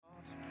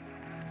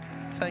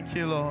Thank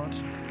you, Lord.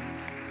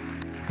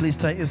 Please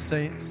take your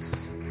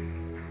seats.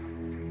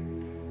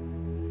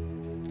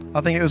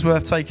 I think it was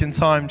worth taking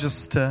time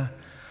just to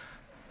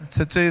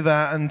do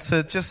that and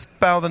to just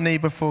bow the knee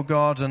before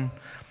God. And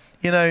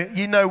you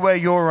know where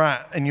you're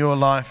at in your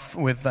life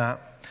with that.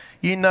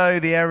 You know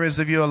the areas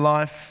of your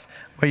life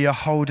where you're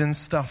holding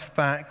stuff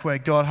back, where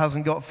God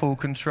hasn't got full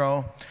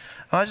control.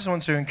 And I just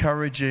want to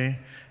encourage you,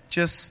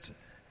 just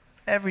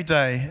every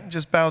day,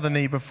 just bow the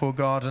knee before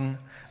God and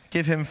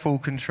give him full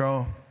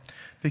control,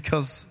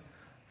 because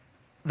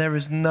there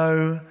is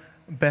no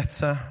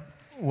better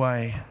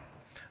way.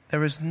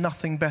 There is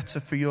nothing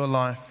better for your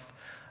life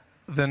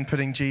than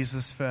putting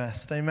Jesus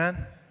first. Amen?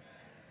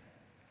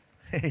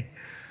 Hey,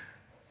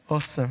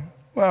 awesome.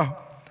 Wow,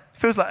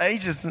 feels like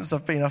ages since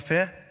I've been up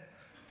here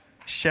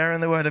sharing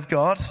the word of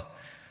God,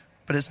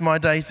 but it's my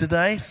day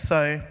today.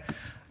 So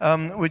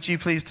would you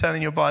please turn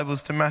in your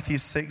Bibles to Matthew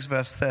 6,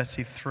 verse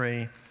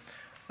 33.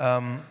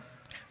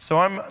 So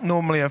I'm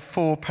normally a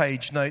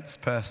 4-page notes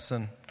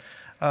person.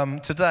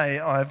 Today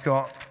I've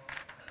got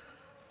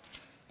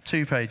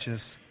 2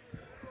 pages.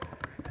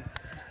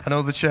 And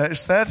all the church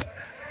said?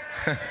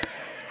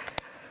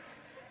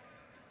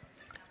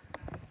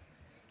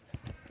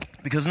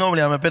 Because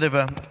normally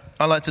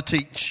I like to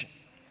teach.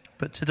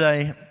 But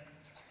today,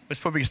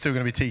 it's probably still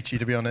going to be teachy,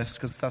 to be honest,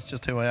 because that's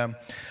just who I am.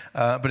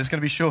 But it's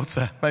going to be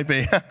shorter,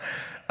 maybe.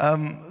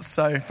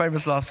 So,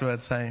 famous last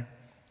words, hey?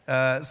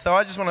 So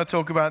I just want to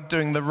talk about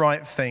doing the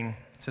right thing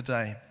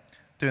today.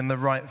 Doing the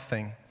right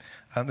thing.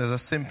 There's a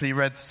Simply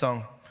Red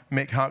song,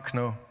 Mick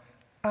Hucknall.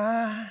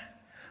 I'm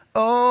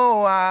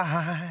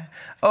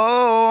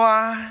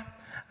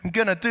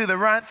going to do the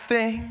right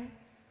thing.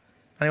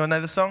 Anyone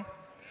know the song?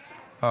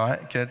 All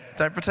right, good.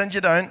 Don't pretend you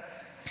don't.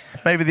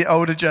 Maybe the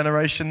older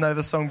generation know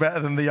the song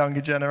better than the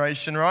younger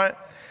generation, right?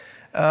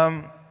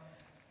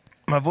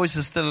 My voice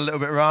is still a little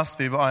bit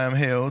raspy, but I am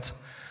healed.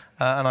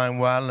 And I'm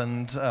well,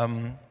 and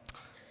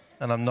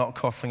I'm not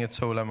coughing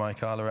at all, am I,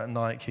 Carla, at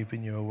night,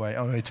 keeping you awake?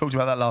 Oh, we talked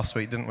about that last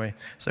week, didn't we?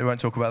 So we won't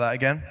talk about that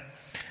again.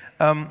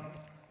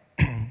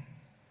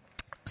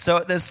 So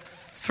there's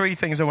 3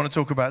 things I want to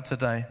talk about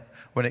today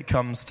when it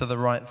comes to the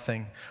right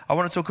thing. I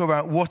want to talk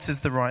about what is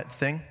the right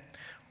thing,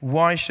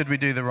 why should we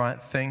do the right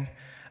thing,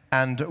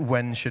 and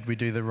when should we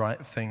do the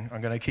right thing.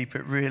 I'm going to keep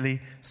it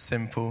really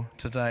simple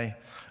today.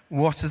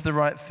 What is the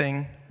right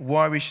thing,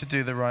 why we should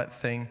do the right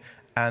thing,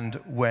 and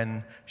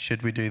when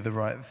should we do the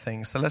right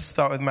thing. So let's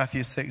start with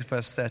Matthew 6,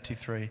 verse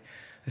 33.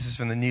 This is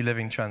from the New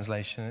Living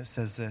Translation. It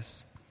says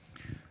this: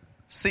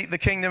 seek the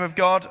kingdom of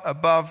God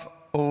above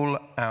all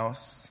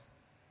else.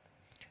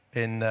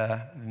 In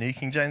the New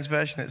King James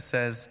Version, it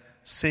says,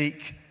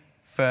 seek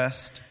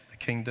first the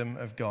kingdom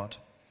of God.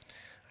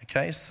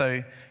 Okay,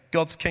 so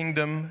God's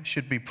kingdom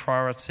should be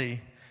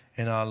priority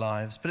in our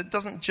lives. But it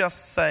doesn't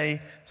just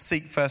say,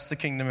 seek first the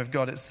kingdom of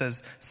God. It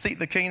says, seek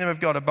the kingdom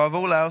of God above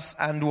all else,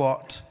 and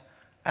what?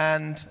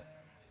 And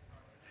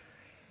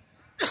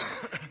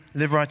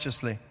live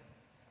righteously.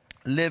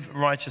 Live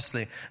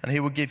righteously, and he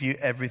will give you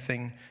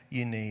everything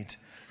you need.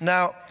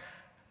 Now,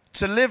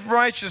 to live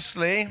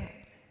righteously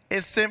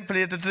is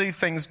simply to do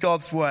things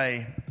God's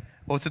way,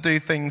 or to do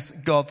things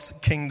God's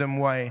kingdom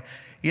way.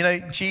 You know,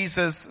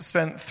 Jesus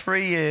spent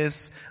 3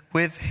 years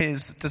with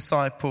his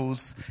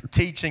disciples,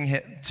 teaching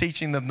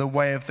them the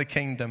way of the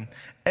kingdom.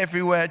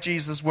 Everywhere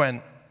Jesus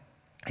went,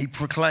 he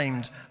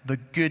proclaimed the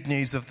good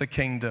news of the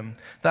kingdom.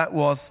 That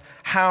was,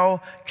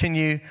 how can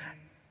you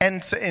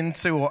enter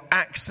into or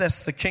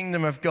access the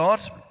kingdom of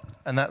God?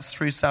 And that's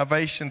through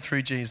salvation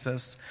through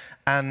Jesus.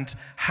 And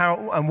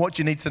what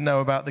you need to know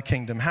about the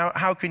kingdom.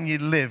 How can you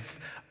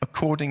live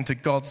according to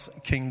God's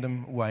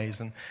kingdom ways?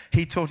 And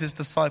he taught his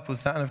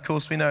disciples that. And of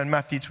course we know in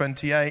Matthew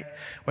 28,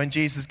 when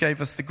Jesus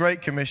gave us the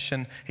Great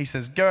Commission, he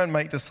says, go and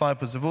make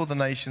disciples of all the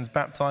nations,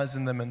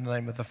 baptizing them in the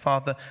name of the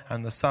Father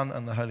and the Son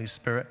and the Holy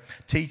Spirit,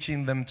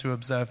 teaching them to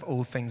observe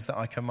all things that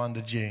I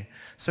commanded you.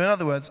 So in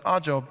other words, our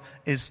job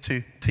is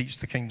to teach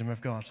the kingdom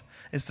of God,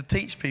 is to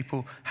teach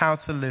people how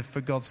to live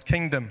for God's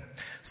kingdom.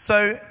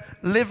 So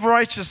live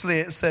righteously,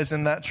 it says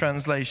in that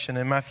translation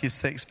in Matthew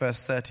 6,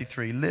 verse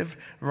 33. Live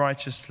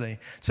righteously.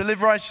 To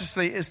live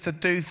righteously is to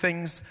do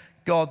things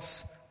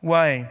God's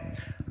way.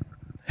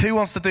 Who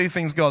wants to do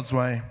things God's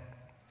way?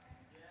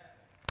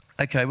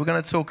 Okay, we're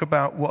going to talk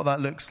about what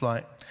that looks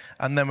like.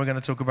 And then we're going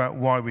to talk about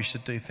why we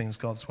should do things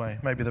God's way.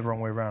 Maybe the wrong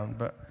way around,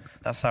 but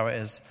that's how it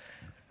is.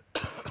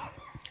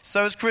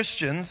 So as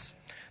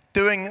Christians,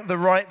 doing the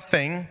right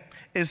thing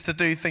is to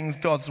do things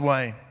God's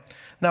way.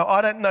 Now,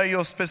 I don't know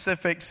your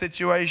specific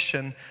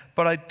situation,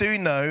 but I do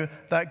know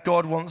that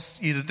God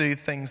wants you to do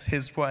things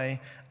his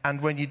way.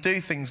 And when you do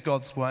things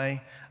God's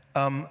way,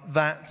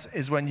 that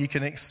is when you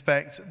can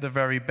expect the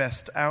very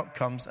best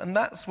outcomes. And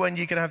that's when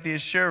you can have the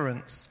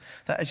assurance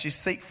that as you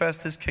seek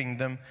first his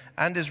kingdom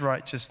and his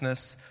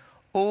righteousness,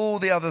 all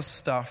the other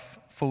stuff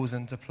falls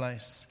into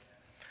place.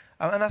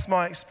 And that's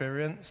my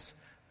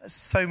experience. That's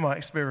so my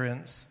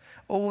experience.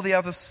 All the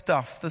other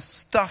stuff, the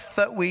stuff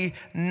that we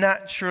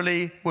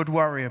naturally would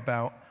worry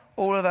about,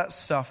 all of that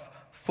stuff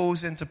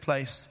falls into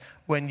place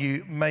when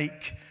you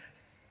make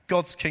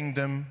God's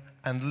kingdom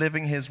and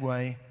living his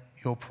way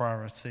your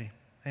priority.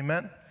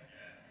 Amen?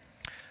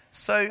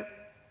 So,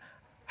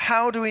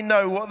 how do we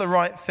know what the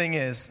right thing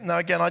is? Now,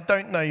 again, I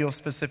don't know your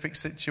specific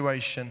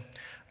situation,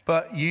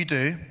 but you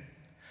do.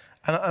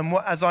 And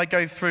as I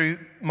go through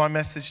my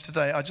message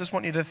today, I just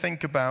want you to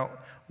think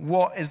about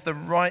what is the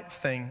right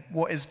thing,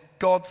 what is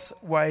God's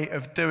way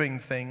of doing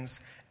things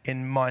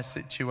in my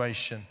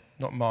situation,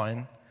 not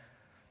mine.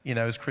 You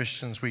know, as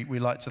Christians, we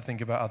like to think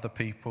about other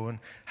people and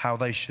how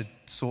they should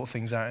sort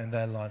things out in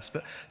their lives.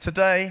 But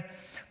today,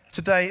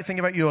 think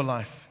about your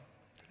life,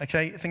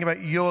 okay? Think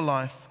about your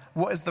life.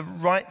 What is the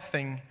right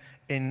thing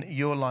in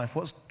your life?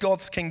 What's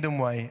God's kingdom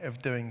way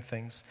of doing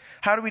things?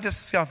 How do we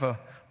discover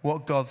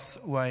what God's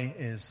way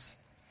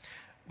is?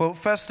 Well,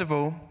 first of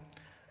all,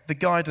 the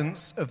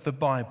guidance of the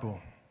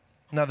Bible.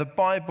 Now, the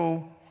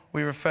Bible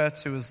we refer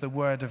to as the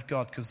Word of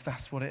God because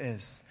that's what it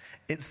is.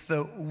 It's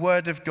the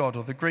Word of God,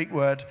 or the Greek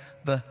word,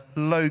 the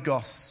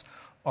logos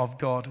of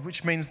God,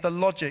 which means the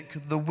logic,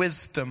 the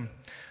wisdom,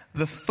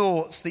 the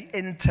thoughts, the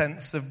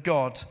intents of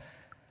God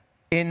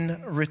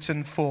in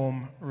written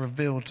form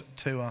revealed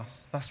to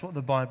us. That's what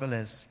the Bible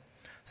is.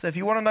 So if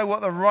you want to know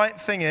what the right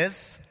thing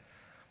is,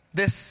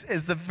 this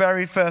is the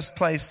very first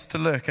place to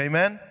look.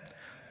 Amen?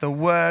 The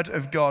Word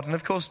of God. And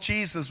of course,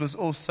 Jesus was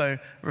also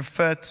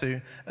referred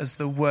to as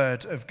the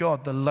Word of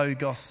God, the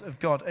Logos of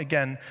God.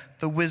 Again,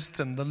 the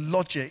wisdom, the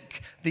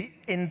logic, the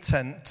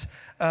intent,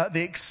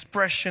 the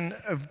expression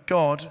of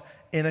God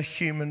in a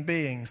human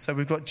being. So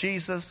we've got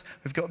Jesus,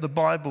 we've got the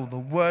Bible, the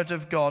Word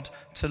of God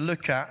to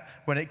look at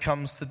when it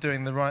comes to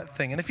doing the right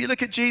thing. And if you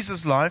look at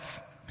Jesus' life,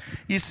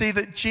 you see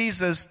that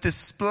Jesus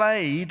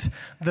displayed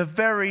the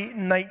very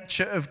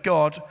nature of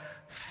God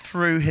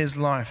through his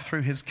life,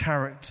 through his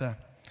character.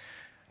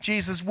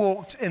 Jesus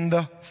walked in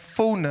the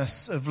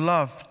fullness of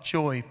love,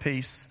 joy,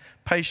 peace,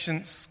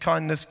 patience,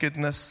 kindness,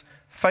 goodness,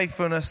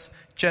 faithfulness,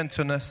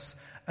 gentleness,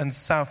 and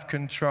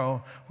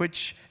self-control,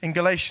 which in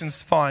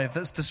Galatians 5,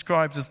 that's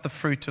described as the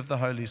fruit of the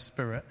Holy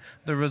Spirit,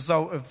 the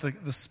result of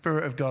the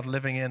Spirit of God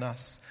living in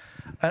us.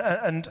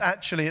 And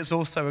actually, it's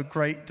also a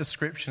great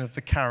description of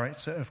the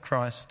character of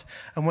Christ.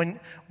 And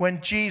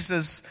when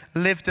Jesus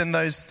lived in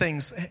those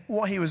things,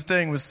 what he was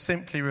doing was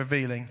simply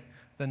revealing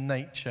the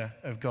nature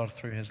of God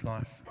through his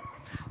life.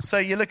 So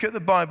you look at the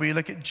Bible, you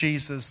look at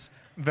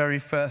Jesus very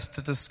first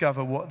to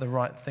discover what the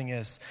right thing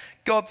is.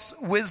 God's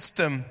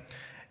wisdom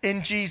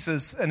in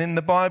Jesus and in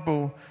the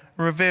Bible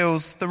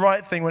reveals the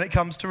right thing when it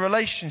comes to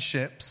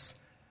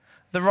relationships,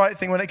 the right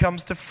thing when it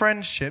comes to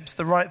friendships,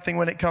 the right thing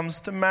when it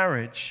comes to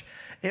marriage.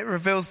 It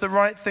reveals the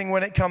right thing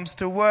when it comes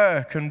to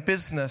work and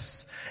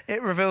business.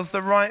 It reveals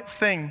the right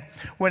thing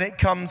when it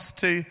comes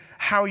to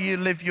how you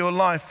live your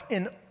life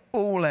in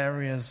all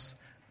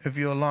areas of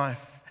your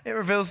life. It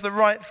reveals the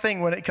right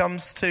thing when it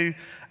comes to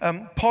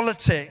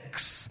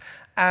politics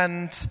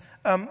and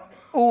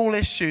all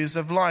issues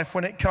of life,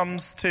 when it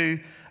comes to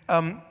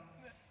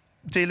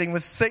dealing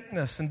with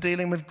sickness and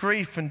dealing with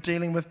grief and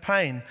dealing with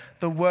pain.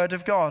 The Word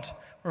of God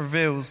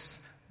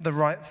reveals the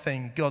right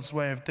thing, God's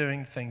way of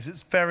doing things.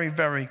 It's very,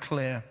 very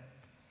clear.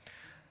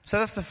 So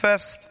that's the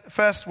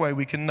first way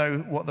we can know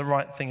what the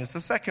right thing is. The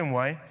second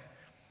way,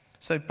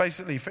 so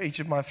basically for each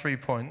of my 3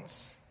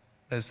 points,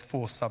 there's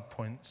 4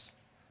 sub-points.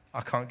 I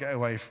can't get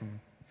away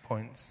from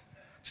points.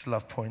 Just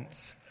love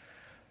points.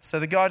 So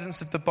the guidance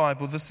of the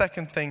Bible. The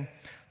second thing,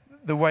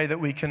 the way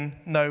that we can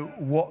know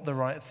what the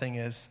right thing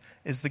is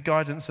the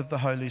guidance of the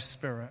Holy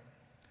Spirit.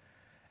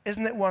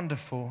 Isn't it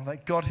wonderful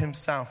that God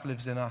himself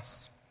lives in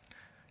us?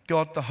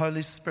 God, the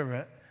Holy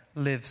Spirit,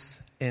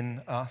 lives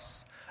in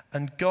us.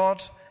 And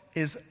God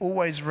is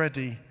always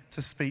ready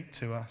to speak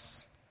to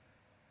us.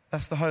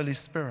 That's the Holy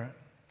Spirit.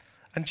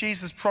 And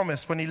Jesus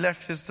promised when he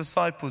left his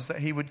disciples that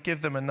he would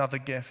give them another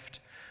gift.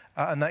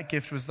 And that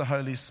gift was the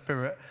Holy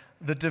Spirit,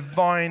 the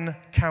divine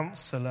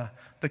counselor,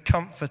 the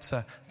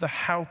comforter, the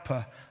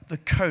helper, the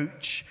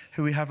coach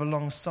who we have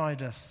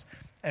alongside us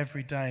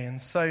every day.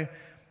 And so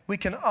we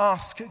can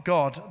ask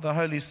God, the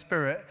Holy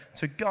Spirit,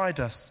 to guide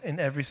us in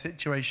every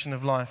situation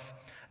of life.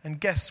 And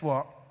guess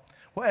what?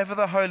 Whatever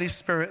the Holy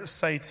Spirit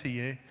says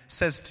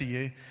to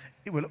you,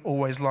 it will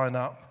always line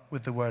up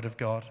with the Word of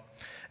God.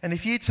 And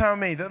if you tell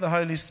me that the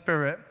Holy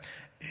Spirit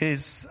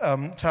is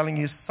telling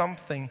you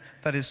something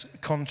that is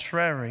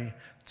contrary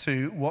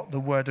to what the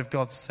Word of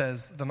God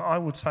says, then I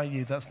will tell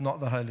you that's not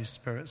the Holy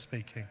Spirit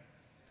speaking.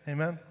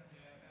 Amen?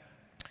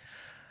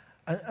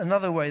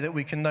 Another way that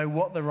we can know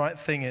what the right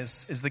thing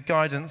is the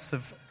guidance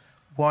of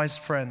wise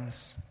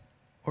friends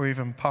or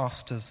even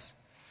pastors.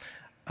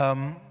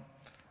 And,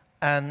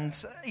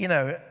 you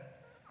know,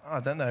 I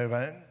don't know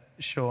about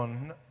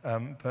Sean,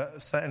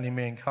 but certainly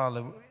me and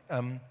Carla,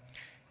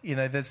 you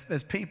know,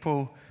 there's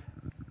people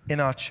in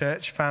our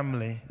church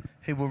family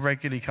who will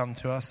regularly come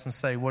to us and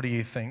say, what do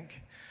you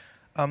think?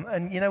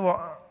 And you know what?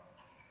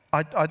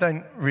 I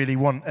don't really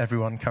want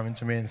everyone coming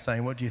to me and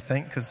saying, what do you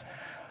think? Because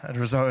that would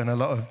result in a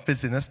lot of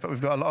busyness. But we've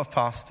got a lot of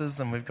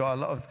pastors and we've got a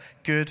lot of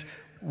good,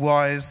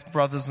 wise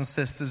brothers and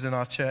sisters in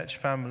our church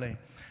family.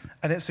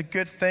 And it's a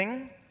good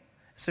thing.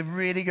 It's a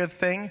really good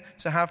thing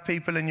to have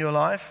people in your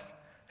life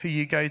who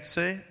you go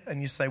to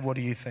and you say, what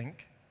do you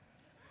think?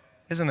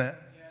 Isn't it?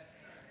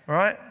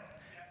 Right?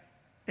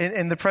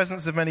 In the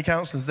presence of many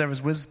counselors, there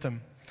is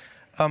wisdom.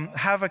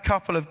 Have a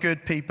couple of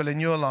good people in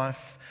your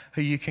life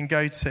who you can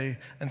go to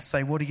and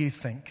say, what do you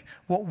think?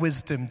 What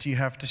wisdom do you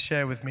have to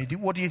share with me?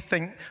 What do you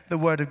think the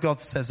Word of God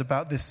says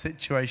about this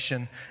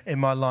situation in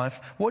my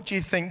life? What do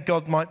you think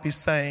God might be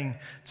saying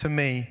to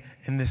me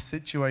in this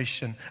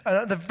situation? And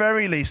at the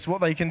very least, what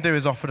they can do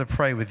is offer to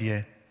pray with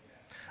you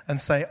and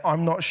say,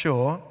 I'm not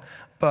sure,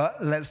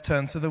 but let's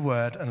turn to the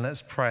Word and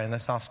let's pray and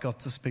let's ask God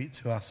to speak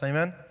to us.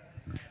 Amen?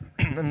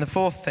 And the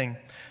fourth thing,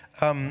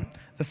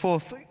 the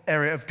fourth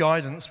area of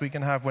guidance we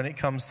can have when it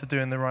comes to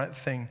doing the right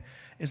thing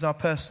is our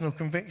personal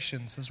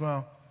convictions as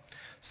well.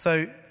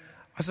 So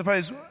I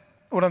suppose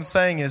what I'm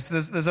saying is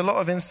there's a lot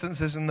of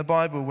instances in the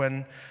Bible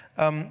when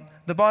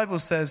the Bible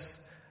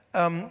says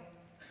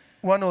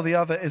one or the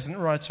other isn't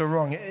right or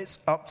wrong. It's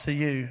up to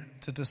you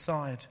to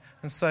decide.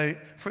 And so,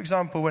 for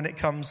example, when it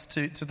comes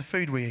to the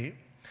food we eat,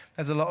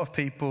 there's a lot of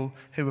people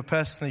who are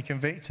personally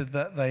convicted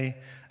that they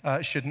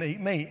shouldn't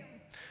eat meat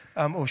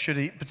or should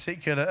eat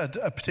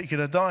a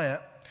particular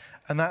diet.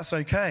 And that's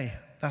okay.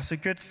 That's a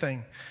good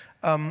thing.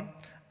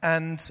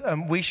 And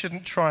we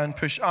shouldn't try and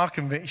push our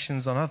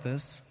convictions on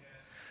others.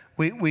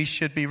 We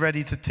should be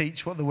ready to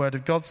teach what the Word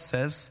of God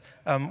says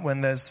when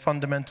there's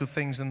fundamental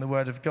things in the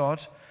Word of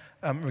God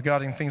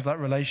regarding things like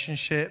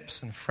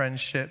relationships and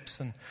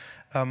friendships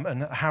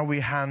and how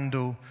we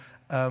handle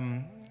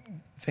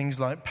things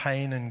like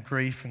pain and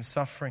grief and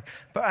suffering.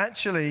 But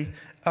actually,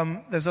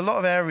 there's a lot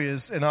of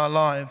areas in our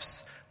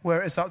lives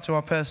where it's up to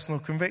our personal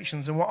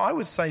convictions. And what I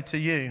would say to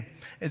you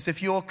is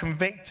if you're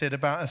convicted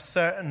about a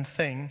certain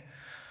thing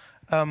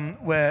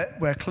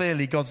where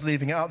clearly God's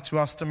leaving it up to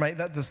us to make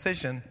that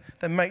decision,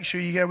 then make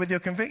sure you go with your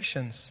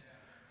convictions.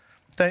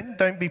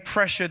 Don't be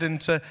pressured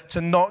into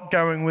not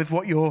going with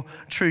what your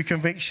true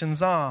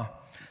convictions are.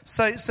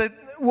 So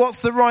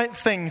what's the right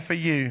thing for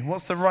you?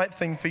 What's the right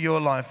thing for your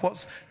life?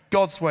 What's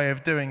God's way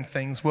of doing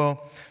things?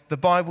 Well, the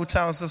Bible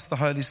tells us, the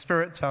Holy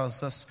Spirit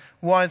tells us,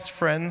 wise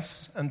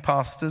friends and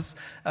pastors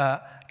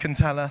can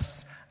tell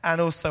us, and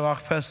also our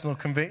personal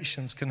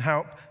convictions can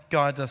help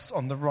guide us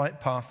on the right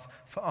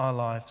path for our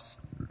lives.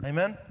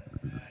 Amen?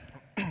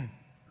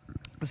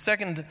 The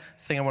second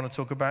thing I want to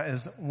talk about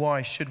is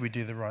why should we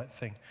do the right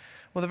thing?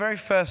 Well, the very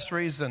first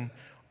reason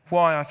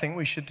why I think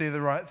we should do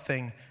the right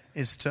thing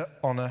is to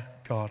honor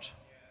God.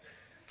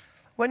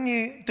 When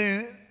you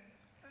do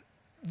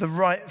the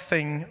right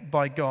thing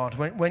by God,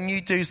 when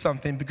you do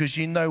something because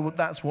you know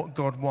that's what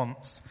God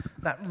wants,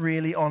 that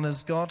really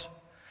honors God.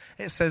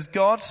 It says,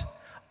 God,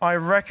 I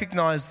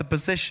recognize the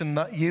position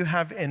that you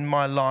have in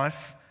my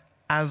life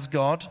as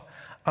God,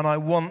 and I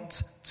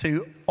want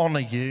to honor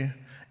you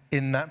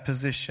in that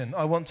position.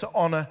 I want to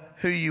honor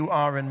who you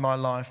are in my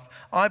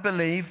life. I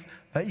believe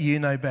that you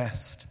know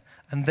best,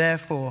 and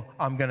therefore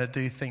I'm going to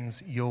do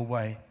things your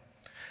way.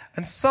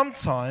 And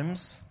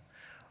sometimes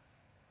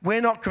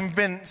we're not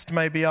convinced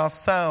maybe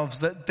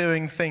ourselves that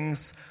doing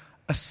things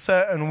a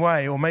certain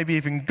way, or maybe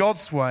even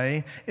God's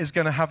way, is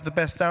going to have the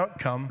best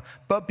outcome.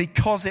 But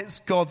because it's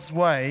God's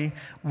way,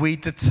 we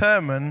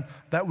determine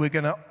that we're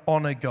going to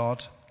honor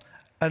God.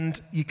 And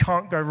you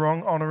can't go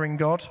wrong honoring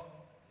God.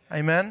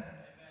 Amen?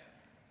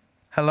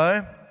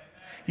 Hello?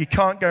 You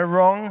can't go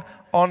wrong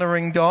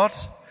honoring God.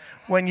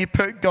 When you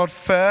put God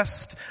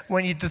first,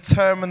 when you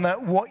determine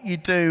that what you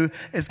do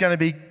is going to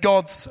be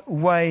God's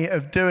way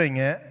of doing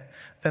it,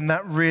 then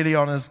that really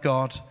honors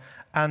God.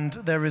 And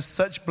there is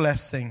such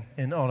blessing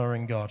in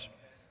honoring God.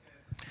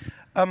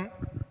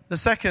 The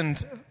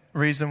second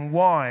reason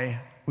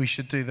why we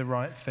should do the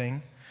right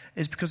thing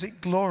is because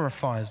it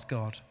glorifies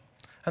God.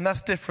 And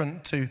that's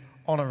different to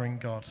honoring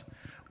God.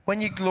 When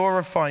you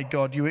glorify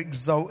God, you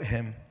exalt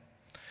him.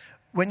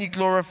 When you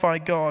glorify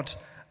God,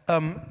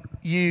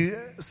 you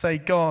say,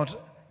 God,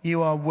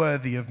 you are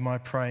worthy of my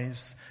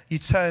praise. You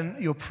turn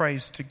your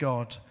praise to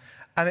God.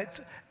 And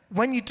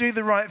when you do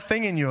the right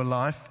thing in your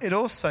life, it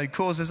also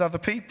causes other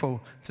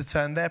people to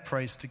turn their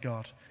praise to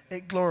God.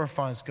 It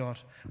glorifies God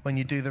when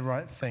you do the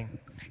right thing.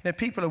 You know,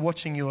 people are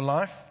watching your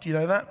life. Do you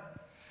know that?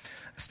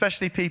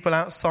 Especially people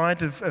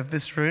outside of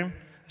this room.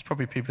 There's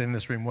probably people in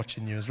this room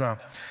watching you as well.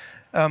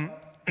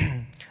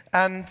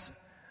 And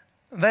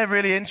they're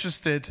really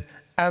interested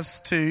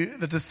as to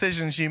the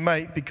decisions you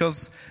make,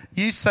 because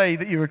you say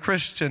that you're a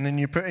Christian and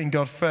you're putting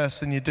God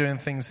first and you're doing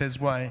things his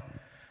way.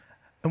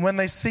 And when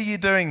they see you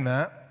doing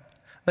that,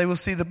 they will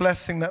see the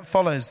blessing that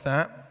follows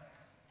that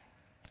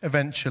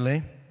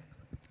eventually,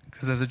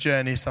 because there's a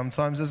journey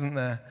sometimes, isn't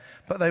there?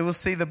 But they will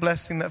see the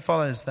blessing that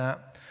follows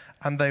that,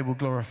 and they will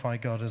glorify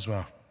God as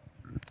well.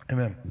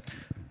 Amen.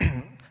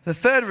 The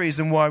third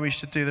reason why we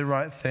should do the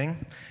right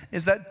thing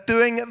is that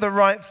doing the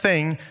right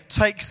thing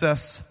takes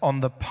us on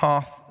the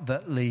path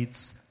that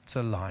leads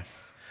to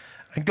life.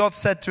 And God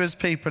said to his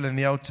people in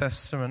the Old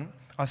Testament,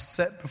 I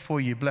set before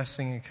you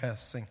blessing and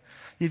cursing.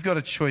 You've got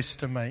a choice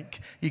to make.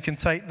 You can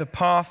take the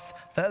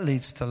path that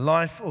leads to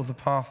life or the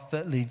path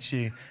that leads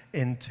you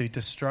into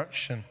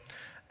destruction.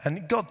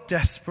 And God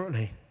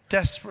desperately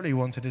desperately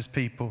wanted his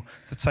people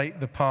to take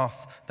the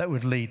path that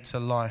would lead to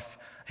life.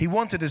 He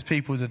wanted his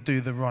people to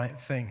do the right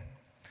thing.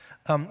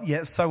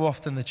 Yet so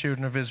often the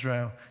children of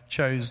Israel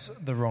chose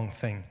the wrong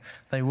thing.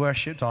 They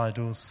worshipped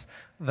idols.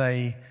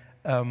 They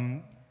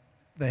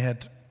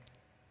had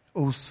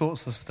all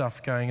sorts of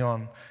stuff going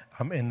on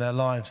in their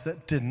lives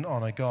that didn't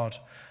honor God.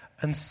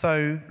 And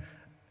so,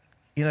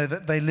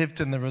 that they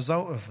lived in the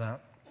result of that.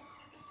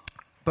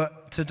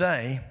 But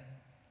today,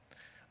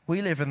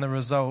 we live in the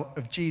result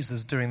of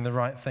Jesus doing the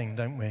right thing,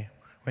 don't we?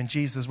 When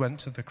Jesus went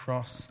to the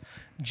cross,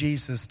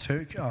 Jesus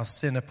took our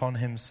sin upon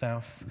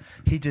himself.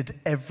 He did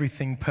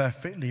everything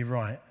perfectly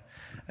right.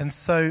 And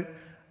so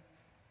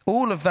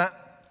all of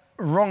that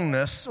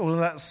wrongness, all of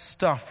that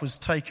stuff was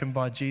taken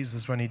by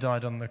Jesus when he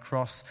died on the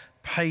cross,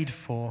 paid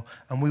for,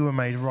 and we were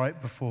made right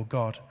before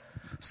God.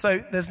 So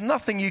there's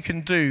nothing you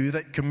can do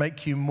that can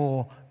make you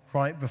more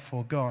right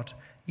before God.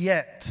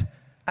 Yet,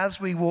 as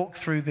we walk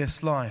through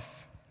this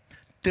life,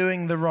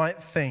 doing the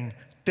right thing,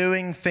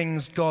 doing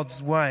things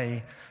God's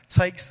way,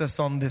 takes us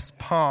on this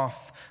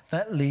path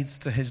that leads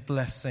to his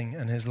blessing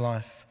and his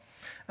life.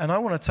 And I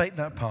want to take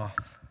that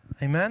path.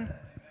 Amen?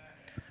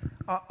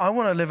 I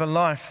want to live a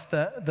life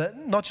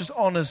that not just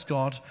honors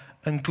God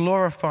and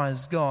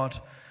glorifies God,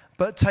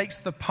 but takes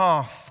the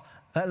path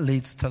that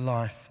leads to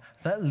life,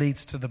 that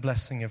leads to the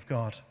blessing of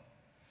God.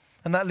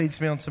 And that leads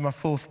me on to my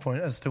fourth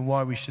point as to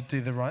why we should do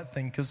the right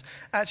thing. Because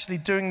actually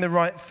doing the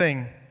right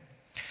thing,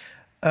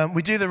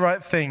 we do the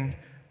right thing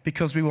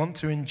because we want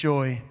to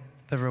enjoy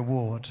the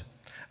reward.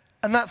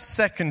 And that's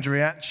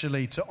secondary,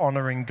 actually, to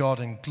honoring God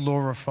and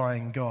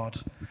glorifying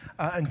God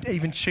and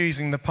even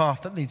choosing the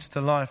path that leads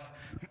to life.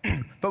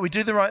 But we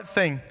do the right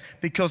thing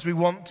because we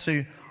want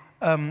to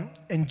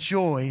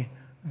enjoy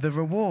the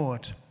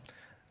reward.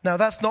 Now,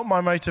 that's not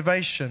my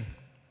motivation.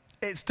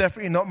 It's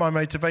definitely not my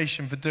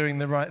motivation for doing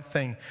the right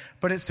thing,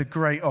 but it's a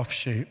great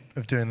offshoot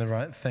of doing the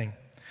right thing.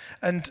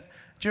 And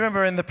do you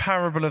remember in the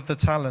parable of the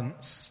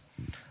talents,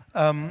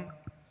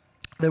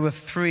 there were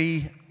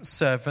 3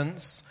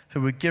 servants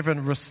who were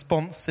given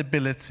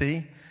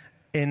responsibility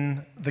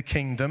in the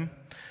kingdom.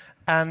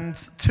 And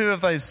 2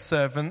 of those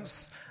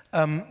servants,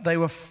 they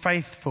were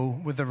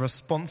faithful with the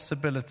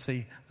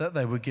responsibility that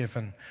they were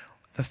given.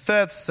 The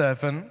 3rd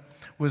servant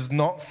was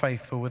not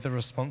faithful with the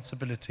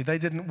responsibility. They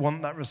didn't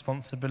want that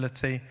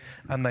responsibility,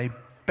 and they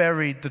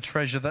buried the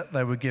treasure that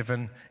they were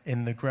given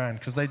in the ground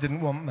because they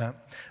didn't want that.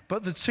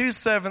 But the 2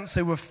 servants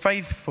who were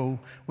faithful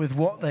with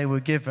what they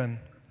were given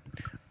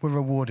were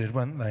rewarded,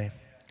 weren't they?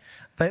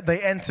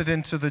 They entered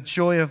into the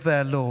joy of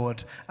their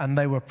Lord, and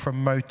they were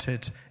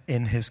promoted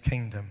in his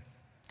kingdom.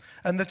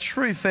 And the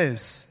truth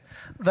is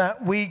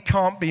that we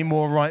can't be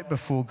more right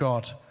before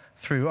God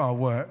through our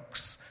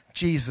works.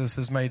 Jesus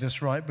has made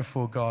us right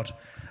before God.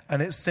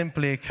 And it's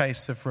simply a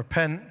case of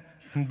repent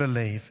and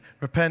believe.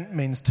 Repent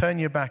means turn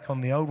your back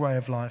on the old way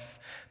of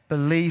life.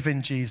 Believe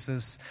in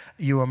Jesus.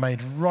 You are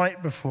made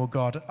right before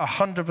God,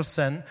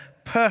 100%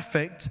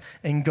 perfect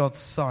in God's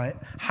sight.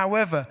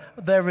 However,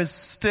 there is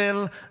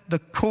still the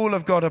call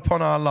of God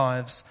upon our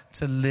lives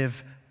to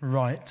live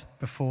right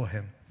before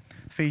him.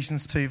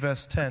 Ephesians 2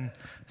 verse 10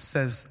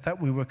 says that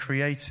we were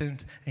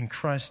created in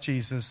Christ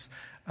Jesus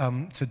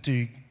to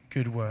do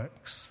good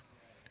works.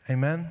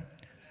 Amen?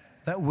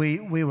 That we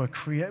were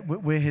created,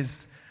 we're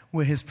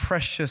his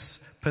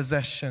precious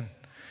possession,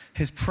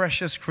 his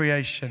precious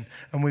creation,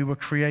 and we were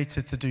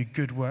created to do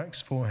good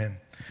works for him.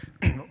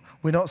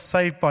 We're not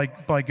saved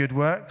by good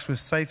works, we're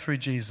saved through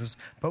Jesus,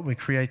 but we're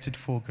created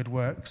for good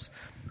works.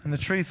 And the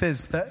truth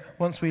is that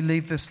once we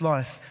leave this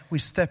life, we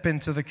step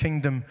into the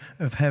kingdom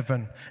of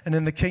heaven. And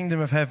in the kingdom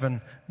of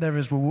heaven, there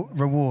is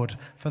reward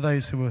for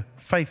those who are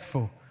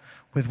faithful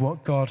with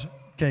what God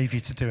gave you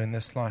to do in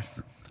this life.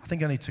 I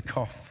think I need to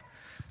cough.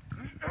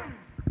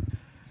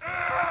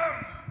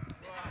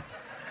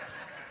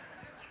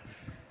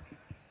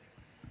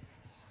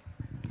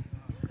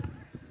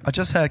 I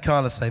just heard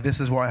Carla say, this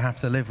is what I have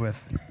to live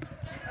with.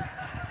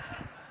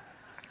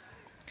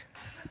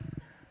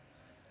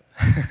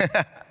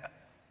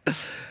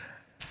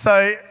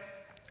 So,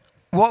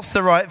 what's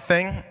the right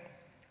thing?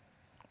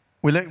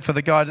 We look for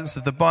the guidance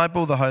of the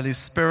Bible, the Holy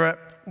Spirit,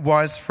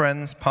 wise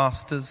friends,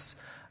 pastors,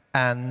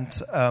 and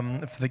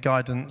for the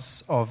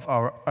guidance of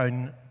our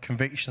own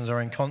convictions,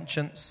 our own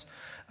conscience.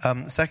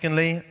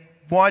 Secondly,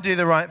 why do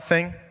the right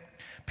thing?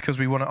 Because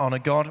we want to honor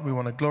God, we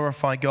want to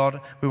glorify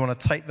God, we want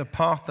to take the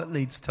path that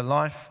leads to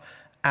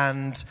life,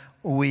 and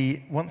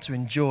we want to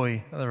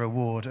enjoy the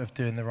reward of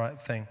doing the right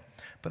thing.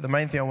 But the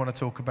main thing I want to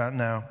talk about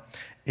now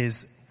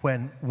is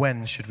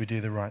when should we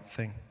do the right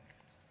thing?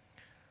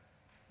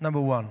 Number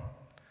 1,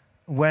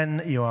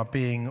 when you are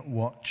being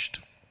watched.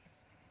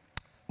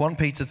 1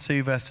 Peter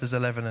 2 verses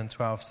 11 and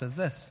 12 says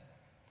this: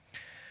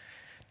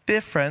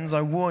 Dear friends,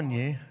 I warn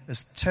you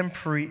as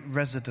temporary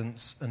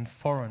residents and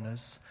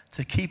foreigners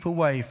to keep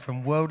away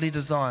from worldly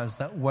desires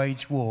that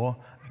wage war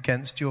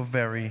against your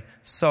very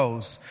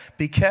souls.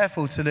 Be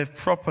careful to live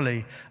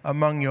properly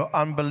among your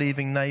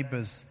unbelieving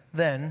neighbors.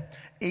 Then,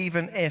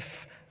 even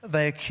if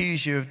they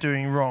accuse you of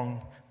doing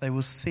wrong, they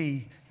will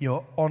see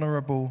your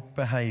honorable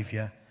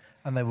behavior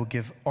and they will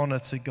give honor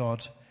to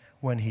God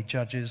when he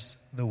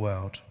judges the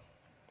world.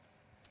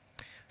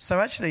 So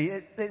actually,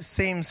 it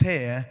seems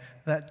here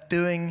that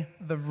doing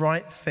the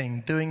right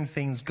thing, doing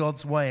things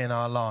God's way in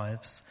our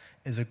lives,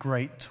 is a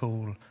great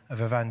tool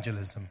of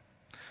evangelism.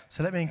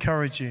 So let me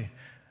encourage you.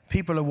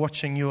 People are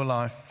watching your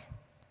life.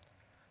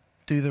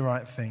 Do the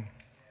right thing.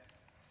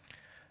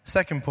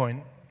 Second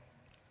point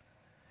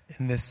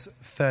in this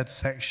third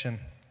section,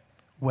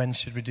 when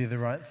should we do the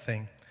right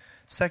thing?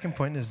 Second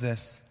point is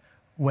this: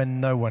 when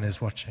no one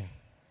is watching.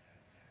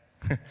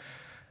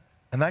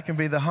 And that can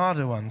be the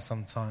harder one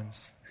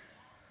sometimes,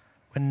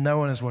 when no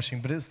one is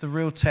watching. But it's the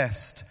real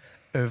test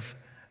of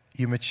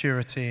your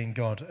maturity in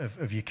God,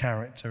 of your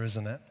character,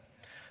 isn't it?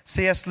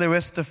 C.S.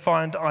 Lewis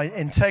defined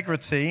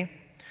integrity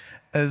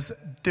as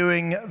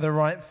doing the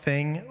right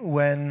thing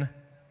when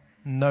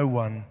no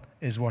one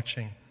is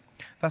watching.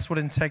 That's what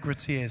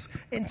integrity is.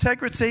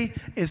 Integrity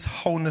is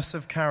wholeness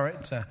of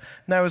character.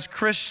 Now, as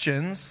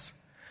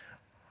Christians,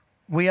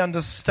 we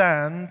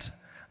understand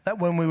that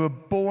when we were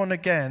born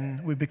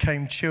again, we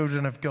became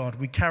children of God.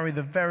 We carry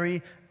the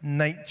very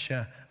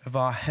nature of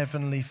our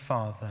Heavenly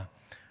Father,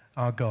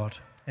 our God,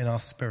 in our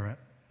spirit.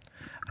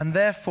 And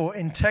therefore,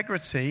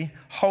 integrity,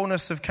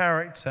 wholeness of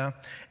character,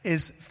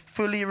 is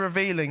fully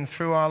revealing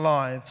through our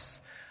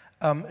lives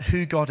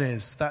who God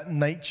is, that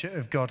nature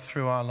of God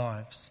through our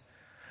lives.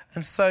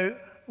 And so,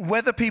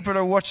 whether people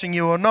are watching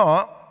you or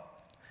not,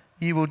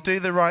 you will do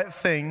the right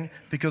thing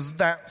because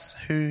that's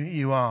who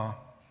you are.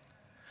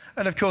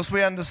 And of course,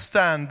 we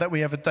understand that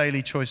we have a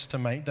daily choice to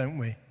make, don't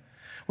we?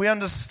 We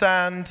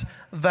understand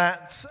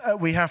that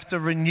we have to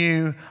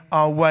renew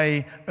our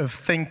way of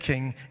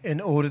thinking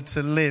in order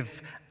to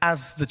live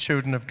as the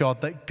children of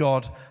God that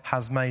God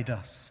has made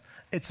us.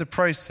 It's a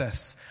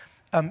process.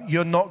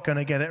 You're not going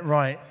to get it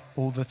right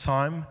all the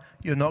time.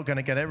 You're not going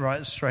to get it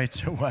right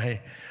straight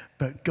away.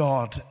 But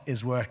God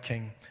is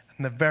working.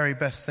 And the very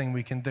best thing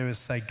we can do is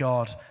say,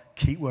 God,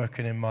 keep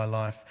working in my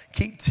life.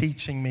 Keep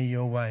teaching me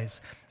your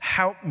ways.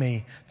 Help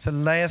me to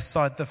lay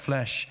aside the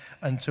flesh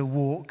and to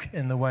walk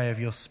in the way of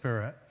your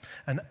spirit.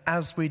 And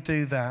as we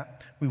do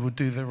that, we will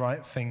do the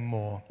right thing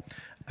more.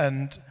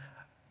 And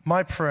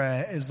my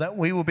prayer is that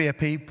we will be a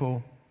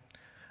people,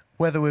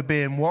 whether we're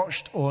being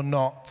watched or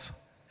not,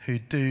 who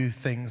do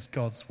things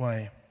God's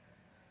way.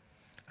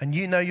 And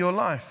you know your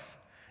life.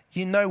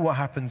 You know what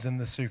happens in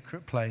the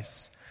secret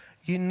place.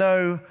 You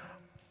know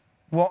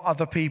what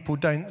other people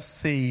don't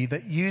see,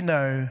 that you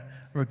know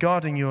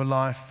regarding your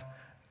life.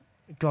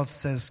 God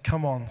says,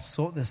 come on,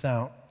 sort this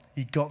out.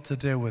 You've got to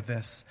deal with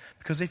this.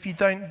 Because if you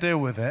don't deal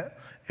with it,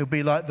 it'll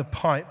be like the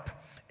pipe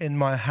in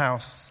my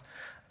house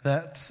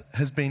that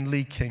has been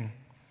leaking.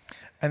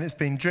 And it's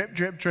been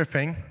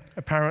dripping,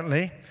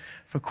 apparently,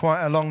 for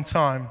quite a long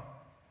time.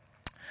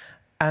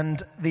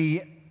 And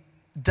the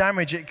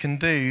damage it can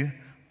do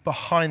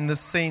behind the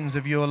scenes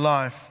of your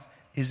life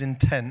is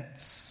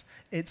intense.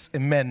 It's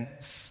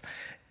immense.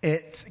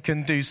 It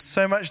can do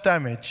so much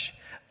damage.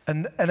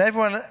 And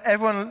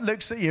everyone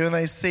looks at you and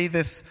they see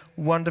this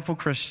wonderful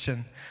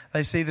Christian.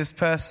 They see this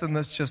person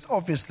that's just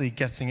obviously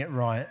getting it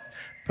right.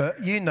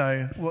 But you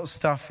know what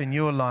stuff in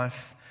your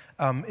life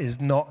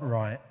is not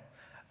right.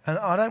 And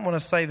I don't want to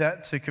say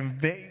that to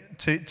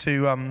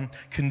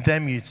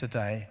condemn you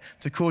today,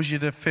 to cause you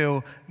to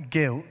feel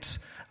guilt.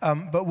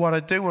 But what I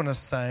do want to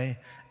say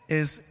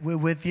is we're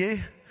with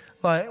you.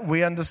 Like,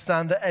 we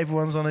understand that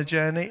everyone's on a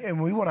journey,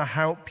 and we want to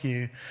help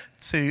you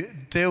to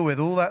deal with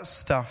all that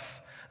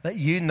stuff that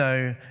you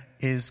know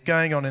is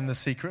going on in the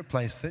secret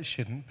place that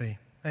shouldn't be.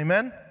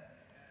 Amen?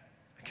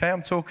 Okay,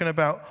 I'm talking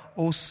about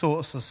all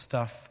sorts of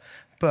stuff.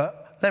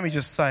 But let me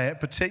just say it,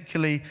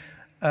 particularly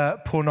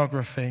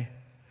pornography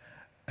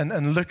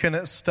and looking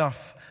at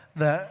stuff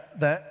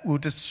that will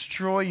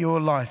destroy your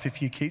life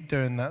if you keep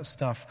doing that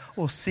stuff,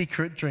 or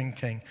secret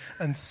drinking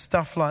and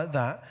stuff like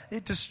that.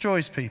 It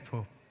destroys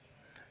people.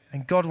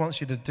 And God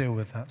wants you to deal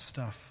with that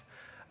stuff.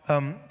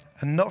 And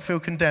not feel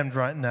condemned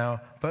right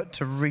now, but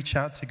to reach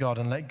out to God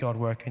and let God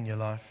work in your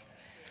life.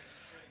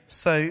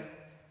 So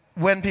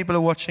when people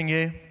are watching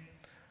you,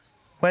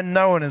 when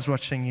no one is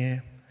watching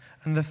you,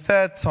 and the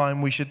third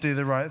time we should do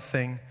the right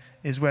thing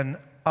is when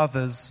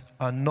others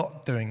are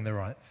not doing the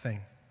right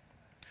thing.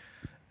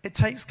 It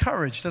takes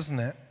courage, doesn't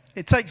it?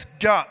 It takes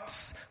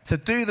guts to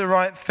do the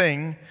right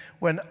thing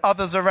when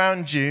others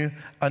around you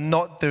are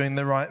not doing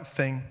the right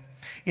thing.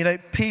 You know,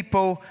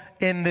 people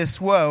in this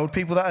world,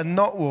 people that are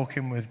not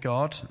walking with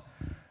God,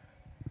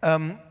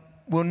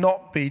 will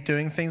not be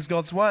doing things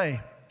God's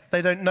way.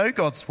 They don't know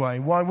God's way.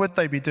 Why would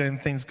they be doing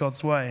things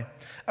God's way?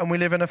 And we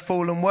live in a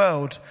fallen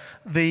world.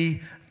 The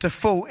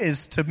default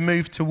is to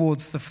move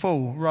towards the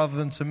fall rather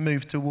than to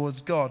move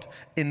towards God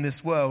in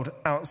this world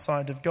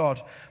outside of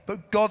God.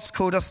 But God's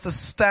called us to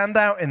stand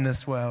out in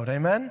this world.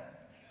 Amen?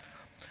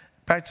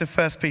 Back to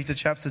 1 Peter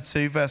chapter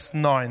 2, verse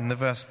 9, the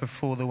verse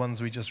before the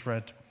ones we just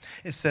read.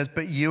 It says,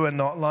 but you are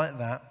not like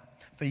that,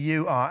 for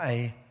you are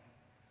a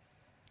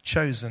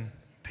chosen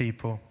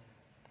people.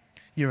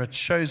 You're a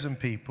chosen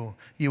people.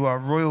 You are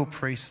royal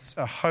priests,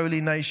 a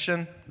holy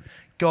nation,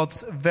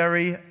 God's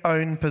very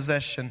own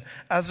possession.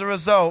 As a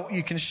result,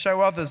 you can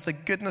show others the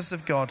goodness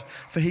of God,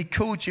 for he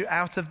called you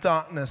out of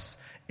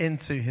darkness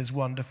into his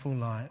wonderful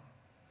light.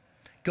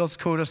 God's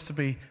called us to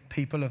be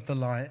people of the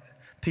light,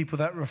 people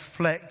that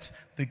reflect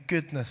the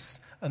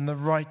goodness and the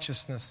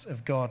righteousness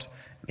of God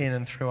in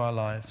and through our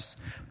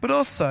lives. But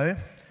also,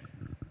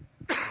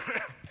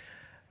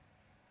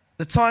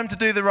 the time to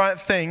do the right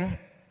thing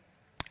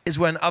is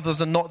when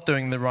others are not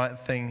doing the right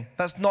thing.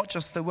 That's not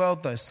just the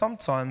world, though.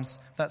 Sometimes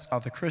that's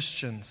other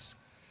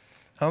Christians.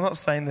 And I'm not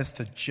saying this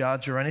to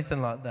judge or anything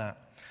like that,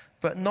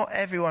 but not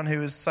everyone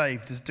who is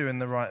saved is doing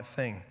the right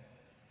thing,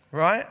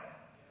 right?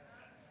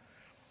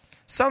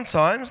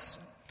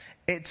 Sometimes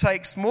it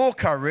takes more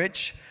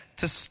courage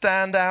to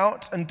stand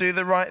out and do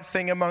the right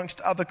thing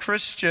amongst other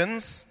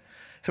Christians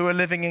who are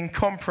living in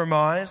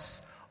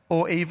compromise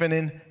or even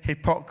in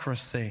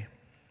hypocrisy,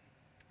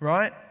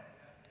 right?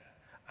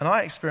 And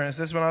I experienced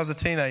this when I was a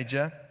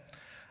teenager.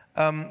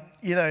 I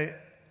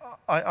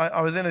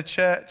was in a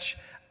church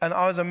and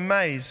I was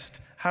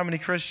amazed how many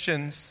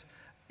Christians,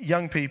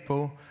 young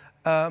people,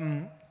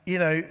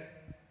 we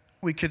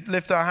could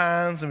lift our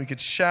hands and we could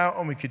shout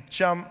and we could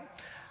jump,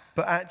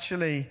 but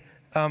actually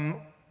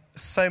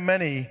so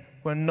many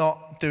were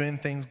not doing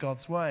things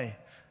God's way.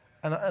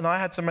 And I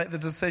had to make the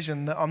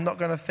decision that I'm not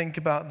going to think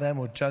about them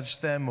or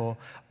judge them, or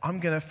I'm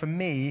going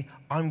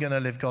to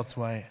live God's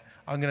way.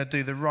 I'm going to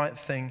do the right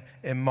thing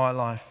in my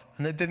life.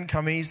 And it didn't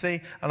come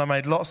easy, and I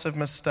made lots of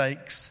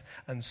mistakes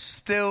and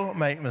still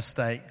make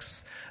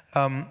mistakes.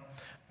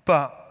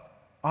 But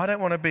I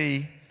don't want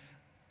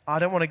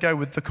to go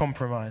with the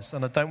compromise,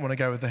 and I don't want to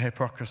go with the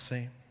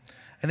hypocrisy.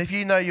 And if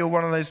you know you're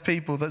one of those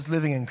people that's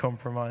living in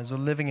compromise or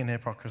living in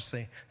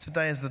hypocrisy,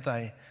 today is the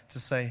day to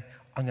say,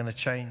 I'm going to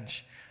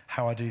change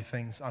how I do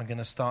things. I'm going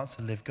to start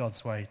to live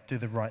God's way, do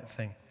the right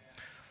thing.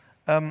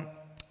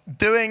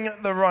 Doing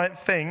the right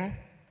thing,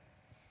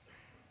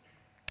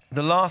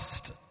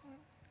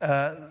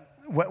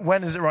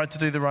 when is it right to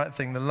do the right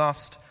thing? The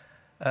last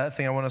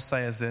thing I want to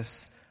say is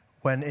this: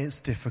 when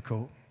it's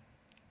difficult.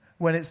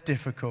 When it's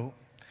difficult.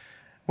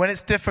 When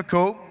it's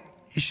difficult,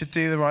 you should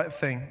do the right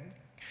thing.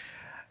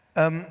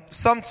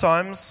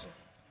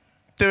 Sometimes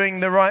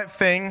doing the right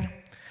thing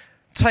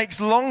takes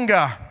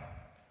longer,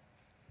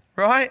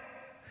 right?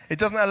 It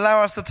doesn't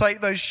allow us to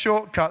take those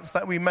shortcuts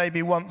that we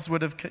maybe once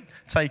would have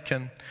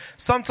taken.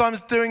 Sometimes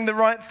doing the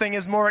right thing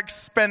is more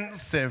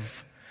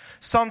expensive.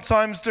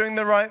 Sometimes doing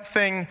the right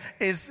thing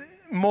is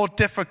more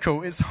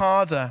difficult, it's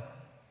harder.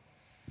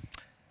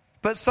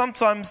 But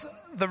sometimes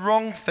the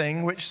wrong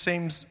thing, which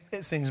seems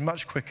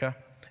much quicker,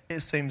 it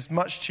seems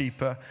much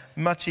cheaper,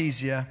 much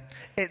easier,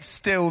 it's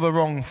still the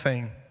wrong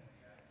thing.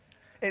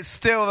 It's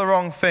still the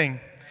wrong thing.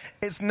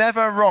 It's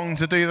never wrong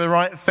to do the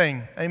right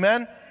thing.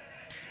 Amen?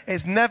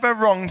 It's never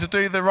wrong to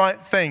do the right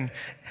thing.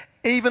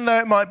 Even though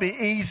it might be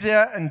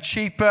easier and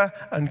cheaper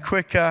and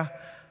quicker,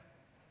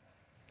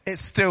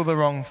 it's still the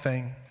wrong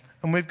thing.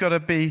 And we've got to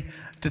be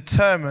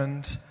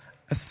determined,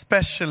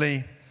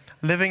 especially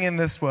living in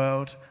this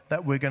world,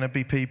 that we're going to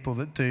be people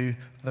that do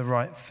the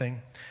right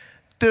thing.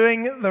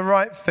 Doing the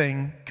right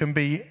thing can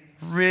be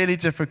really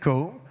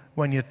difficult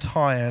when you're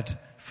tired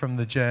from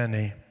the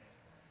journey.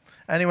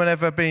 Anyone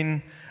ever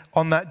been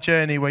on that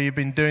journey where you've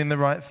been doing the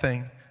right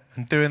thing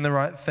and doing the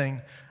right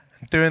thing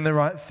and doing the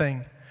right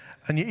thing,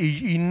 and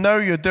you know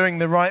you're doing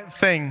the right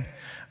thing,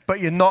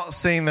 but you're not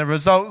seeing the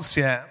results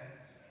yet,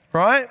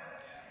 right?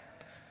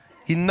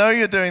 You know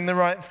you're doing the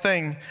right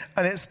thing,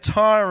 and it's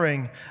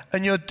tiring,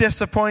 and you're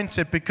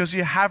disappointed because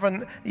you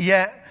haven't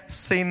yet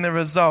seen the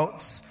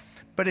results.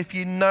 But if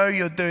you know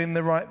you're doing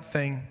the right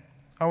thing,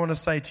 I want to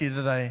say to you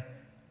today,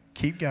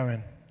 keep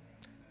going.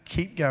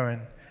 Keep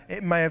going.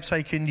 It may have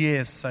taken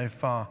years so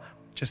far.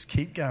 Just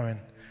keep going.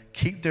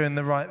 Keep doing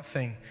the right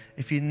thing.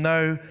 If you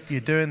know you're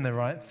doing the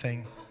right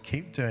thing,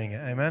 keep doing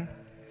it. Amen?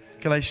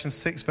 Galatians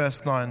 6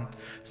 verse 9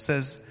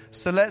 says,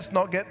 so let's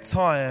not get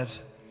tired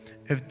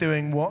of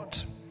doing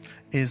what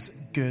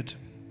is good.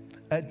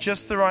 At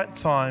just the right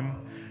time,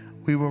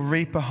 we will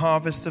reap a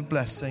harvest of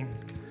blessing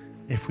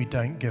if we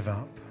don't give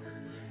up.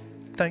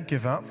 Don't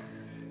give up.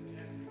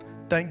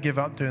 Don't give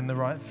up doing the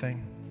right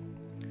thing.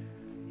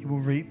 You will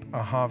reap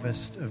a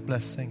harvest of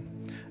blessing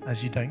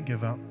as you don't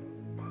give up.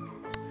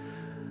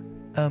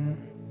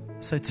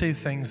 So two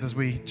things as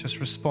we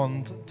just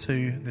respond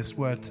to this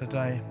word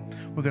today.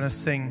 We're going to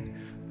sing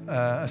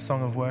a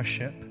song of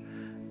worship.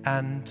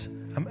 And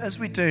as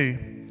we do,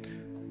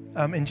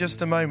 in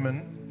just a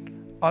moment,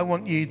 I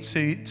want you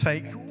to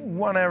take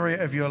one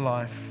area of your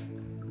life,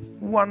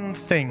 one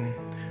thing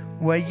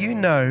where you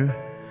know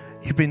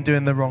you've been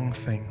doing the wrong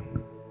thing.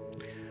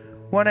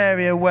 One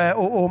area where,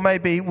 or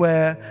maybe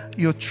where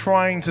you're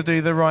trying to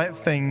do the right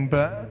thing,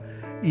 but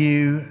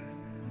you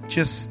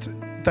just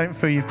don't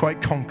feel you've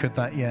quite conquered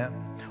that yet.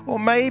 Or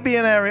maybe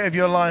an area of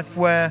your life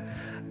where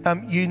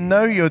you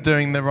know you're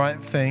doing the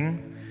right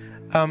thing,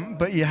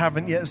 but you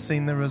haven't yet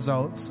seen the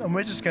results. And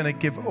we're just going to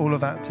give all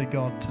of that to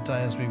God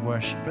today as we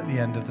worship at the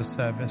end of the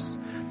service.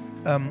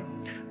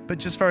 But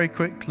just very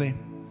quickly,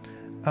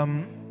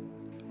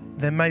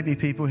 there may be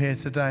people here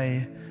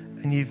today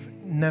and you've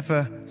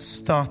never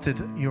started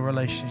your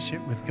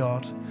relationship with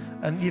God,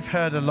 and you've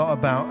heard a lot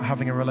about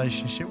having a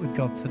relationship with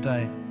God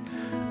today,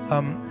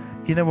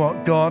 you know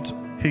what? God,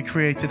 who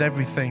created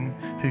everything,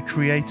 who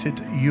created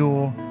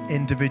your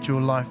individual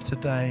life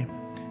today,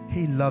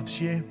 He loves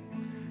you.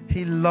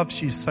 He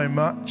loves you so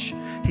much.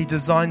 He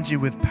designed you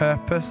with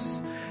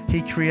purpose.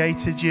 He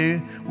created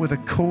you with a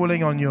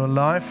calling on your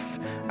life,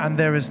 and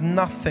there is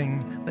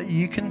nothing that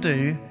you can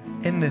do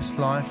in this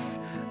life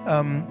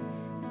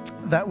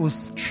that will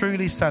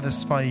truly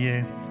satisfy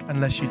you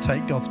unless you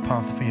take God's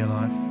path for your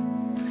life.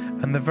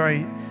 And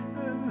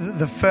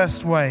the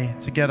first way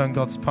to get on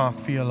God's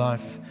path for your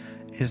life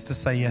is to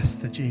say yes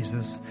to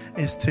Jesus,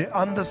 is to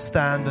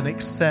understand and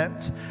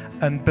accept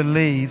and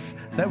believe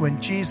that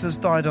when Jesus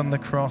died on the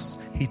cross,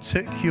 He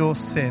took your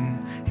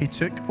sin, He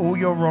took all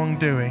your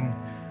wrongdoing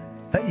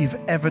that you've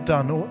ever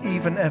done or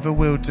even ever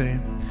will do,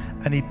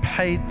 and He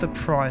paid the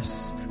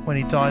price when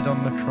He died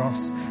on the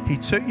cross. He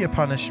took your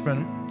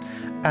punishment,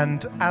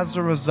 and as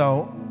a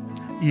result,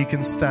 you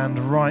can stand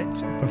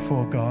right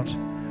before God.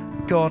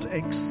 God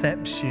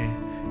accepts you.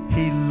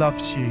 He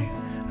loves you.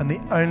 And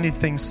the only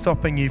thing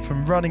stopping you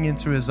from running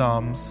into His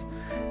arms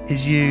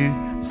is you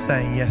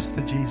saying yes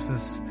to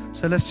Jesus.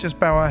 So let's just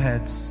bow our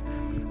heads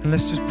and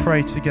let's just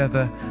pray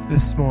together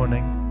this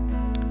morning.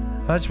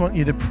 I just want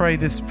you to pray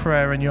this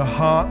prayer in your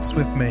hearts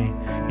with me.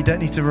 You don't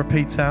need to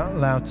repeat out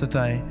loud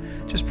today.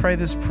 Just pray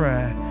this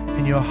prayer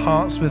in your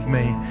hearts with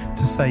me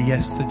to say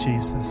yes to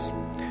Jesus.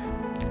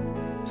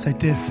 Say,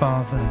 dear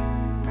Father,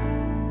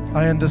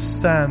 I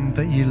understand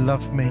that you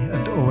love me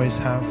and always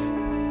have.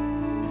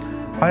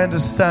 I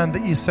understand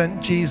that you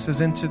sent Jesus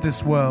into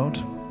this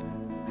world.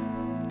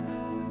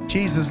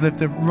 Jesus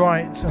lived a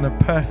right and a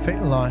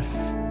perfect life,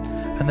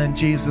 and then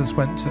Jesus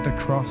went to the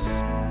cross.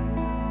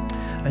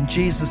 And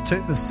Jesus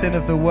took the sin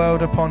of the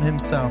world upon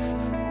Himself,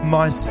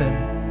 my sin,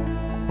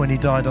 when He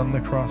died on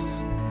the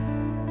cross.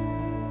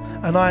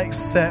 And I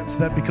accept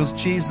that because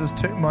Jesus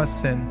took my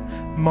sin,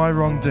 my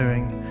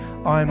wrongdoing,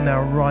 I am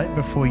now right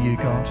before you,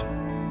 God.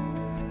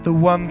 The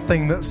one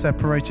thing that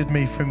separated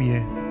me from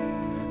you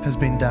has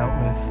been dealt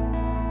with.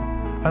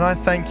 And I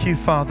thank you,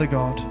 Father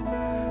God,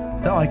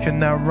 that I can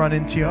now run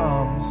into your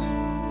arms,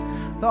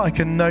 that I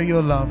can know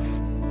your love,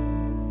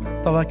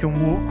 that I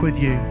can walk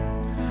with you,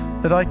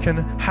 that I can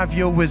have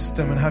your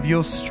wisdom and have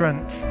your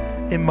strength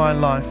in my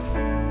life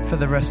for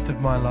the rest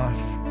of my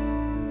life.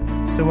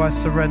 So I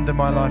surrender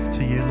my life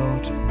to you,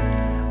 Lord.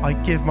 I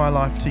give my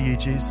life to you,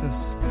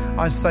 Jesus.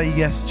 I say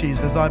yes,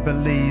 Jesus. I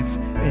believe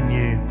in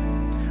you.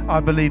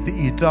 I believe that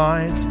you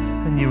died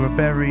and you were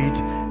buried,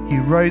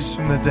 you rose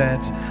from the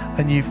dead,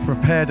 and you've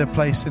prepared a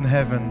place in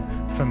heaven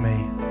for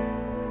me.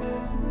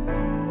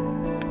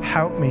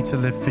 Help me to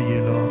live for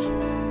you, Lord.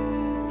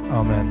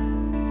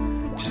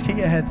 Amen. Just keep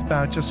your heads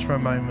bowed just for a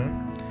moment.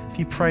 If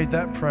you prayed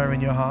that prayer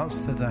in your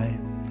hearts today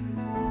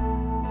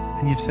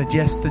and you've said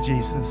yes to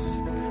Jesus,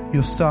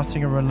 you're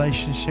starting a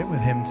relationship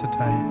with Him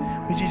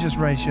today, would you just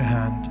raise your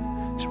hand?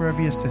 Just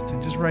wherever you're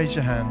sitting, just raise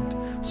your hand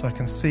so I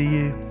can see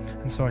you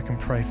and so I can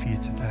pray for you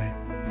today.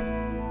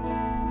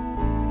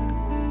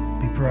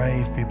 Be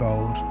brave, be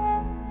bold.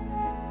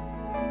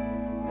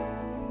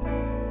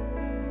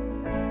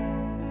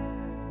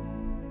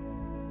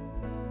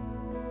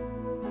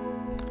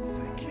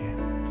 Thank you.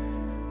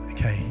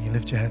 Okay, you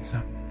lift your heads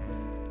up.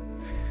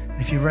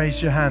 If you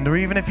raised your hand, or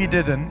even if you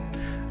didn't,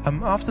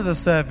 after the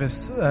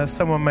service,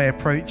 someone may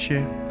approach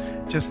you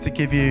just to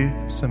give you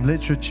some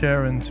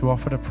literature and to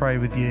offer to pray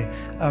with you.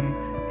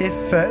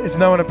 If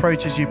no one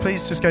approaches you,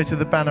 please just go to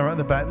the banner at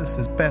the back that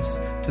says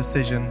best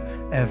decision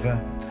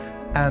ever.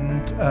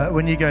 And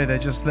when you go there,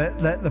 just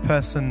let the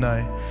person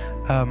know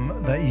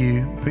that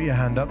you put your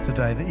hand up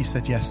today, that you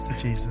said yes to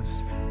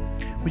Jesus.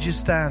 Would you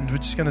stand? We're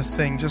just going to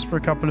sing just for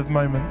a couple of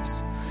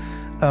moments.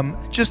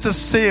 Just to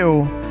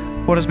seal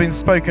what has been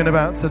spoken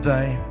about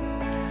today,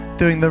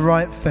 doing the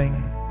right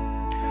thing.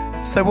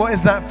 So what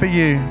is that for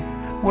you?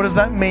 What does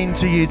that mean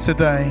to you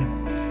today?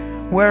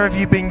 Where have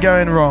you been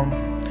going wrong?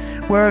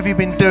 Where have you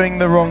been doing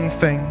the wrong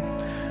thing?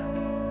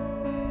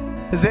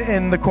 Is it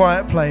in the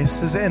quiet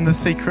place? Is it in the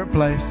secret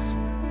place?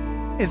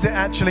 Is it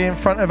actually in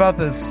front of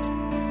others?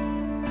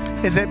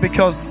 Is it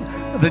because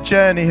the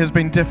journey has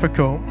been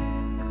difficult?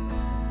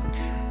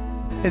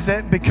 Is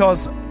it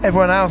because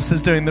everyone else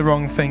is doing the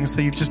wrong thing,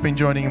 so you've just been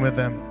joining in with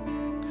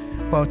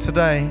them? Well,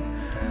 today,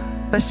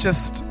 let's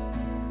just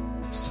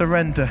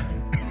surrender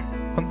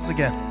once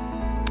again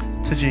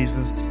to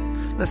Jesus.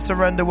 Let's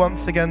surrender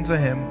once again to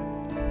Him.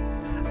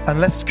 And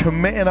let's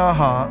commit in our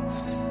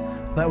hearts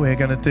that we're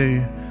going to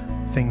do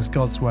things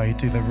God's way,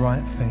 do the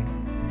right thing.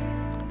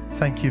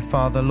 Thank you,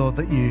 Father, Lord,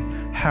 that you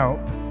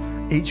help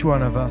each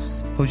one of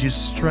us. Lord, you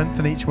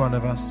strengthen each one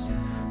of us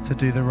to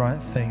do the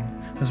right thing.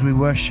 As we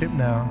worship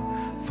now,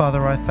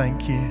 Father, I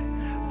thank you,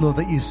 Lord,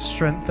 that you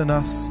strengthen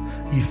us,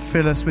 you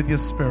fill us with your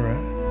Spirit,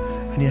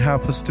 and you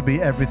help us to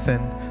be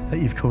everything that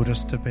you've called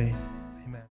us to be.